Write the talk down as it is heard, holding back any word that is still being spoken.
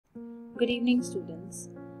Good evening, students.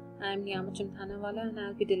 I am Niyamacham Thanawala and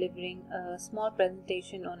I'll be delivering a small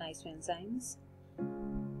presentation on isoenzymes.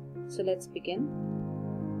 So let's begin.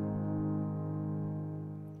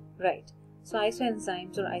 Right. So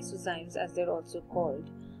isoenzymes or isozymes, as they're also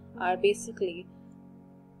called, are basically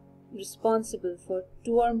responsible for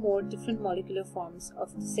two or more different molecular forms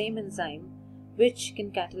of the same enzyme which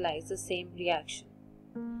can catalyze the same reaction.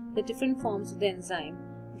 The different forms of the enzyme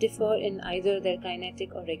differ in either their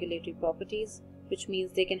kinetic or regulatory properties, which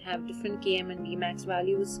means they can have different Km and Vmax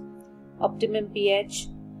values, optimum pH,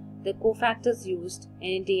 the cofactors used,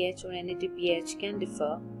 NADH or NADPH, can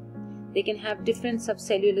differ. They can have different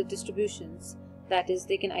subcellular distributions, that is,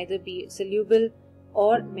 they can either be soluble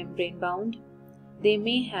or membrane bound. They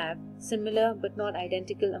may have similar but not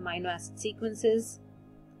identical amino acid sequences.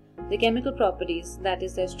 The chemical properties, that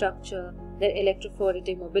is, their structure, their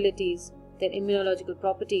electrophoretic mobilities, their immunological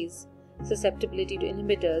properties, susceptibility to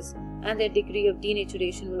inhibitors, and their degree of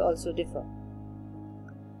denaturation will also differ.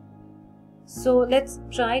 So let's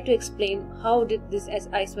try to explain how did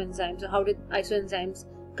isoenzymes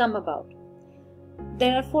come about.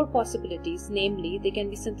 There are four possibilities, namely, they can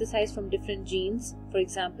be synthesized from different genes. For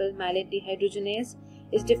example, malate dehydrogenase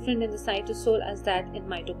is different in the cytosol as that in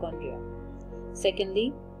mitochondria.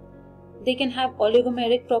 Secondly, they can have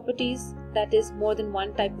oligomeric properties, that is, more than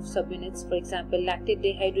one type of subunits. For example, lactate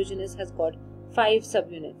dehydrogenase has got 5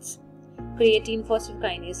 subunits. Creatine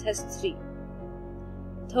phosphokinase has 3.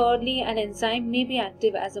 Thirdly, an enzyme may be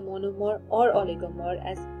active as a monomer or oligomer,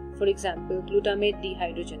 as for example, glutamate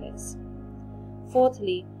dehydrogenase.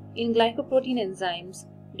 Fourthly, in glycoprotein enzymes,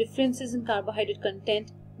 differences in carbohydrate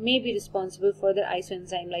content may be responsible for their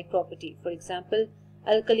isoenzyme-like property. For example,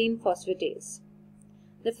 alkaline phosphatase.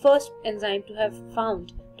 The first enzyme to have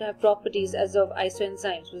found to have properties as of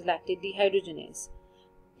isoenzymes was lactate dehydrogenase.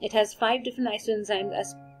 It has 5 different isoenzymes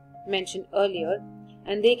as mentioned earlier,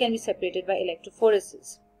 and they can be separated by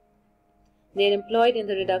electrophoresis. They are employed in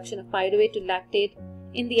the reduction of pyruvate to lactate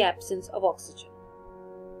in the absence of oxygen.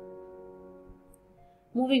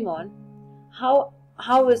 Moving on,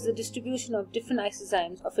 how is the distribution of different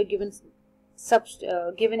isozymes of a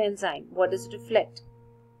given enzyme? What does it reflect?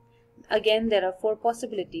 Again, there are 4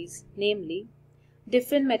 possibilities, namely,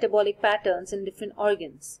 different metabolic patterns in different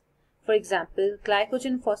organs. For example,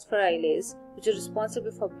 glycogen phosphorylase, which is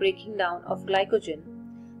responsible for breaking down of glycogen,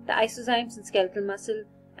 the isozymes in skeletal muscle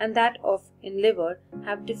and that of in liver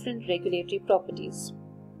have different regulatory properties.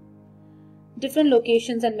 Different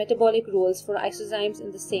locations and metabolic roles for isozymes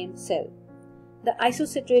in the same cell. The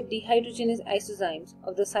isocitrate dehydrogenase isozymes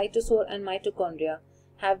of the cytosol and mitochondria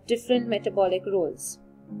have different metabolic roles.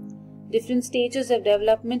 Different stages of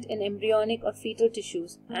development in embryonic or fetal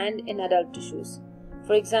tissues and in adult tissues.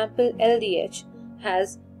 For example, LDH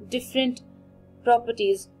has different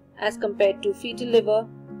properties as compared to fetal liver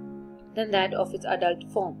than that of its adult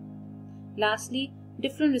form. Lastly,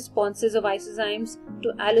 different responses of isozymes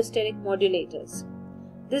to allosteric modulators.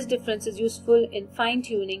 This difference is useful in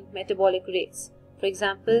fine-tuning metabolic rates. For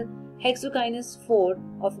example, hexokinase 4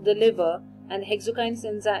 of the liver and hexokinase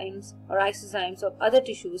enzymes or isozymes of other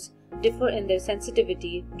tissues differ in their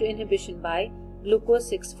sensitivity to inhibition by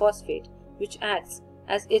glucose 6-phosphate, which acts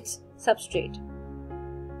as its substrate.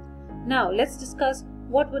 Now let's discuss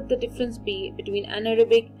what would the difference be between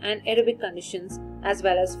anaerobic and aerobic conditions as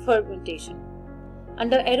well as fermentation.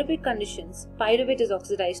 Under aerobic conditions, pyruvate is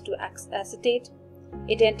oxidized to acetate.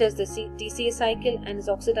 It enters the TCA cycle and is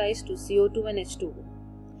oxidized to CO2 and H2O.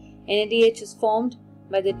 NADH is formed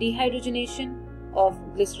by the dehydrogenation of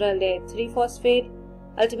glyceraldehyde 3-phosphate.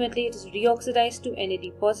 Ultimately, it is reoxidized to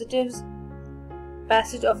NAD positives.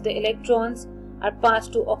 Passage of the electrons are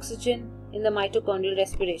passed to oxygen in the mitochondrial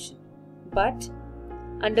respiration. But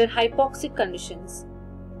under hypoxic conditions,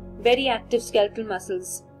 very active skeletal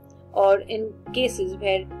muscles, or in cases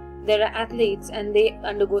where there are athletes and they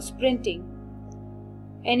undergo sprinting,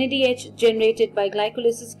 NADH generated by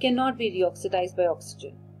glycolysis cannot be reoxidized by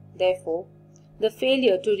oxygen. Therefore, the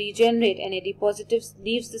failure to regenerate NAD positives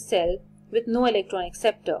leaves the cell with no electron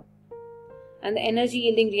acceptor, and the energy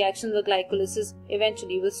yielding reactions of glycolysis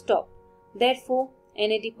eventually will stop. Therefore,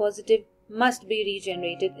 NAD positive must be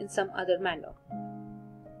regenerated in some other manner.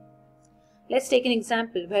 Let's take an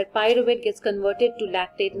example where pyruvate gets converted to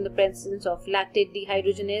lactate in the presence of lactate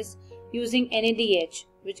dehydrogenase using NADH,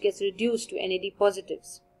 which gets reduced to NAD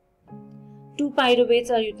positives. 2 pyruvates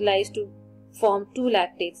are utilized to form 2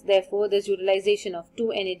 lactates, therefore there is utilization of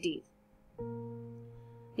 2 NADs.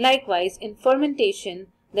 Likewise, in fermentation,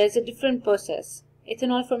 there is a different process.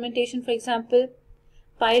 Ethanol fermentation, for example,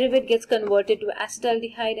 pyruvate gets converted to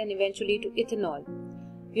acetaldehyde and eventually to ethanol.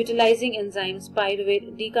 utilizing enzymes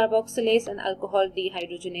pyruvate decarboxylase and alcohol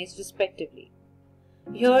dehydrogenase respectively.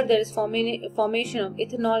 Here there is formation of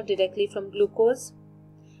ethanol directly from glucose.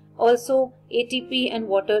 Also, ATP and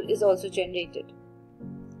water is also generated.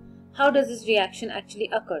 How does this reaction actually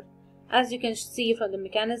occur? As you can see from the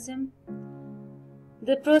mechanism,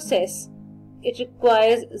 the process, it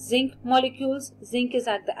requires zinc molecules. Zinc is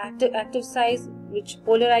at the active site which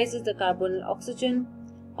polarizes the carbonyl oxygen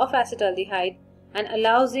of acetaldehyde and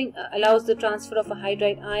allows the transfer of a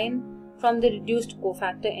hydride ion from the reduced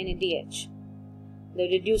cofactor NADH. The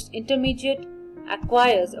reduced intermediate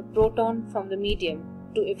acquires a proton from the medium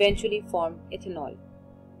to eventually form ethanol.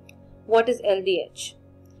 What is LDH?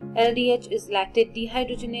 LDH is lactate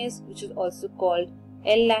dehydrogenase, which is also called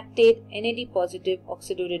L-lactate NAD positive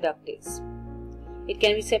oxidoreductase. It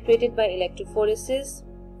can be separated by electrophoresis.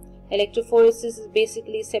 Electrophoresis is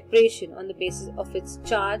basically separation on the basis of its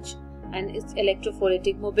charge and its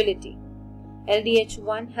electrophoretic mobility.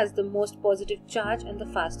 LDH1 has the most positive charge and the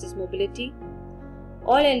fastest mobility.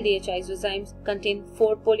 All LDH isozymes contain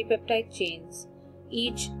 4 polypeptide chains,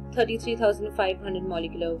 each 33,500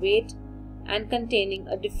 molecular weight and containing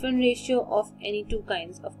a different ratio of any 2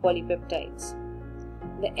 kinds of polypeptides.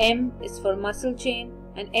 The M is for muscle chain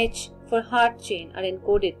and H for heart chain are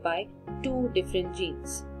encoded by 2 different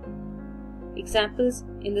genes. Examples: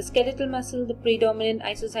 in the skeletal muscle, the predominant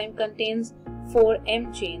isozyme contains 4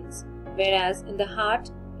 M chains, whereas in the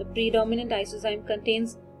heart, the predominant isozyme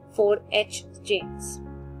contains 4 H chains.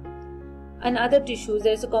 In other tissues,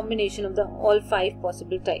 there is a combination of all 5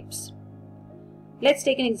 possible types. Let's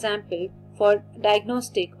take an example. For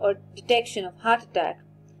diagnostic or detection of heart attack,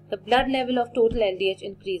 the blood level of total LDH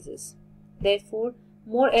increases. Therefore,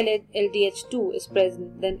 more LDH2 is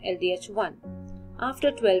present than LDH1. After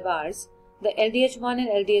 12 hours, the LDH1 and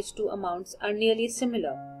LDH2 amounts are nearly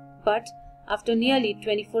similar, but after nearly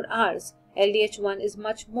 24 hours, LDH1 is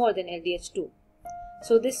much more than LDH2.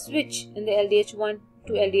 So this switch in the LDH1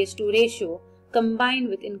 to LDH2 ratio, combined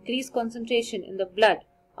with increased concentration in the blood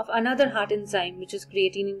of another heart enzyme, which is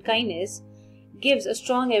creatine kinase, gives a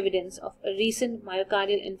strong evidence of a recent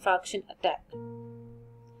myocardial infarction attack.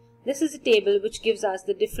 This is a table which gives us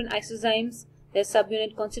the different isozymes, their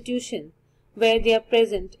subunit constitution, where they are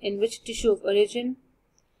present in which tissue of origin,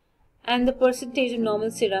 and the percentage of normal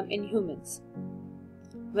serum in humans,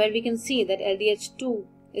 where we can see that LDH2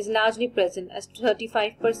 is largely present as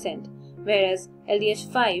 35%, whereas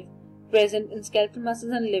LDH5 present in skeletal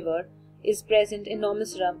muscles and liver is present in normal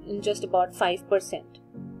serum in just about 5%.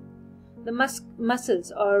 The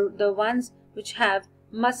muscles, or the ones which have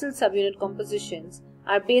muscle subunit compositions,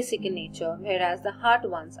 are basic in nature, whereas the heart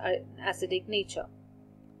ones are acidic nature.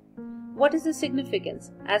 What is the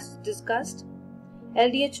significance? As discussed,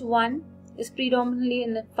 LDH1 is predominantly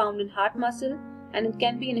found in heart muscle and it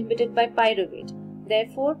can be inhibited by pyruvate.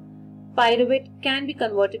 Therefore, pyruvate can be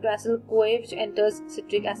converted to acyl-CoA, which enters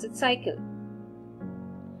citric acid cycle.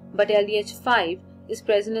 But LDH5 is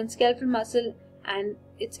present in skeletal muscle and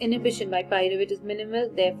its inhibition by pyruvate is minimal.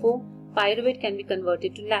 Therefore, pyruvate can be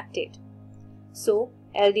converted to lactate. So,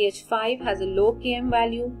 LDH5 has a low Km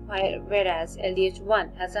value, whereas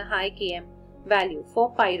LDH1 has a high Km value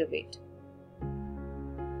for pyruvate.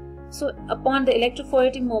 So, upon the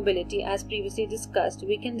electrophoretic mobility, as previously discussed,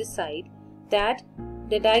 we can decide that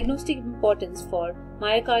the diagnostic importance for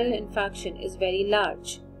myocardial infarction is very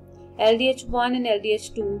large. LDH1 and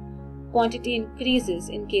LDH2 quantity increases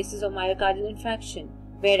in cases of myocardial infarction,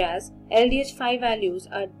 whereas LDH5 values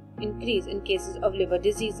are increased in cases of liver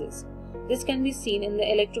diseases. This can be seen in the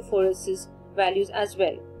electrophoresis values as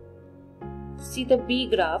well. See the B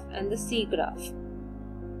graph and the C graph.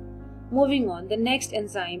 Moving on, the next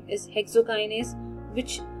enzyme is hexokinase,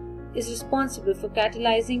 which is responsible for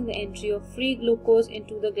catalyzing the entry of free glucose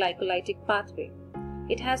into the glycolytic pathway.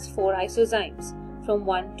 It has 4 isozymes from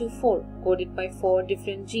 1 to 4 coded by 4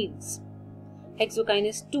 different genes.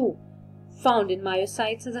 Hexokinase 2 found in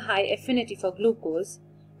myocytes has a high affinity for glucose,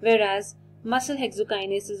 whereas muscle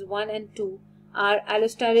hexokinases 1 and 2 are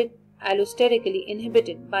allosterically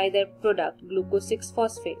inhibited by their product glucose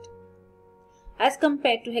 6-phosphate. As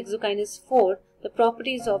compared to hexokinase 4, the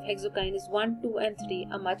properties of hexokinase 1, 2 and 3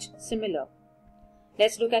 are much similar.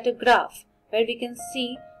 Let's look at a graph where we can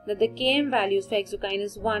see that the Km values for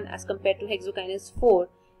hexokinase 1 as compared to hexokinase 4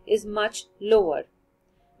 is much lower.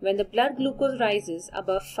 When the blood glucose rises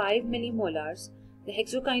above 5 millimolars, the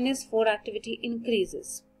hexokinase 4 activity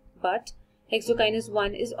increases, but hexokinase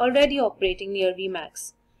 1 is already operating near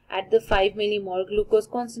Vmax at the 5 millimole glucose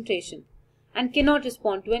concentration and cannot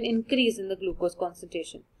respond to an increase in the glucose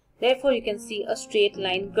concentration. Therefore, you can see a straight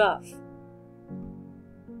line graph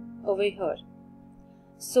over here.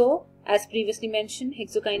 So, as previously mentioned,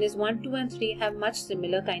 hexokinase 1, 2 and 3 have much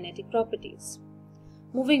similar kinetic properties.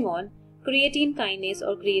 Moving on, creatine kinase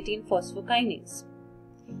or creatine phosphokinase.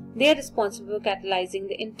 They are responsible for catalyzing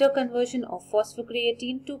the interconversion of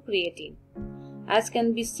phosphocreatine to creatine, as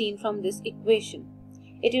can be seen from this equation.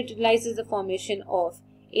 It utilizes the formation of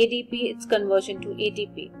ADP, its conversion to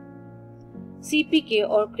ATP. CPK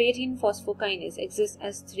or creatine phosphokinase exists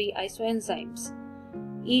as 3 isoenzymes.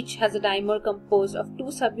 Each has a dimer composed of 2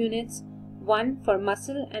 subunits, one for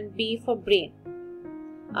muscle and B for brain.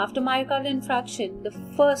 After myocardial infarction, the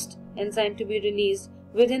first enzyme to be released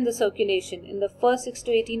within the circulation in the first 6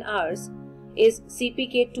 to 18 hours is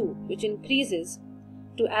CPK2, which increases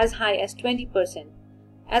to as high as 20%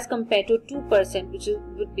 as compared to 2%, which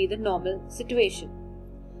would be the normal situation.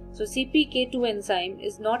 So CPK2 enzyme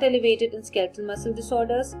is not elevated in skeletal muscle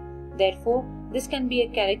disorders. Therefore, this can be a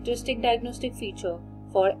characteristic diagnostic feature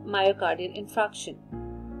for myocardial infarction.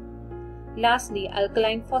 Lastly,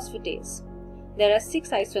 alkaline phosphatase. There are 6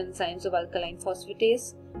 isoenzymes of alkaline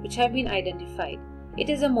phosphatase which have been identified. It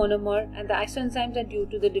is a monomer and the isoenzymes are due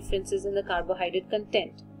to the differences in the carbohydrate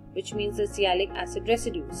content, which means the sialic acid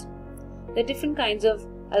residues. The different kinds of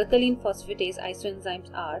alkaline phosphatase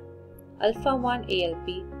isoenzymes are alpha-1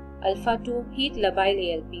 ALP, alpha-2 heat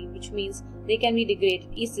labile ALP, which means they can be degraded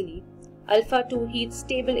easily, alpha-2 heat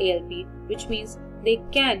stable ALP, which means they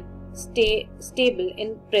can stay stable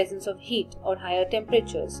in presence of heat or higher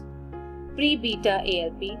temperatures, pre-beta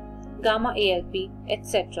ALP, gamma ALP,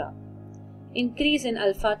 etc. Increase in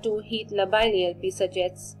alpha-2 heat labile ALP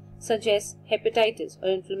suggests hepatitis or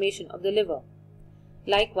inflammation of the liver.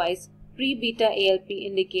 Likewise, pre-beta ALP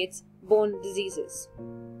indicates bone diseases.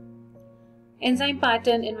 Enzyme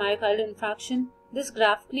pattern in myocardial infarction. This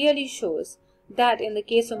graph clearly shows that in the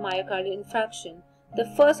case of myocardial infarction, the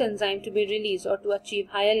first enzyme to be released or to achieve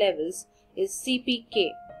higher levels is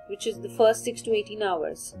CPK, which is the first 6 to 18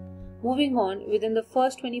 hours. Moving on, within the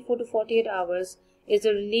first 24 to 48 hours is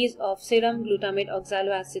the release of serum glutamate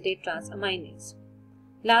oxaloacetate transaminase.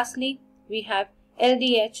 Lastly, we have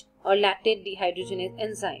LDH or lactate dehydrogenase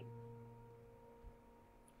enzyme.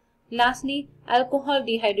 Lastly, alcohol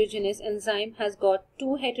dehydrogenase enzyme has got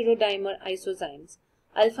 2 heterodimer isozymes,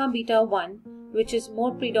 alpha-beta 1, which is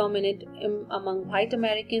more predominant among white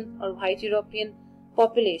American or white European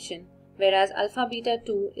population, whereas alpha-beta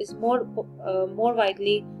 2 is more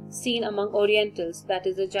widely seen among Orientals, that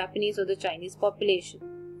is the Japanese or the Chinese population.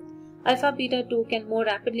 Alpha-beta 2 can more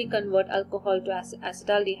rapidly convert alcohol to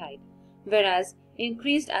acetaldehyde, whereas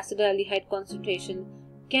increased acetaldehyde concentration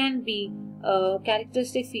can be a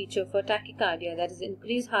characteristic feature for tachycardia, that is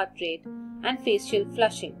increased heart rate, and facial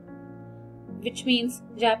flushing, which means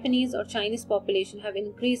Japanese or Chinese population have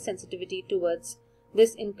increased sensitivity towards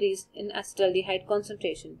this increase in acetaldehyde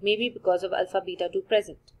concentration, maybe because of alpha-beta 2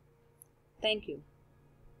 present. Thank you.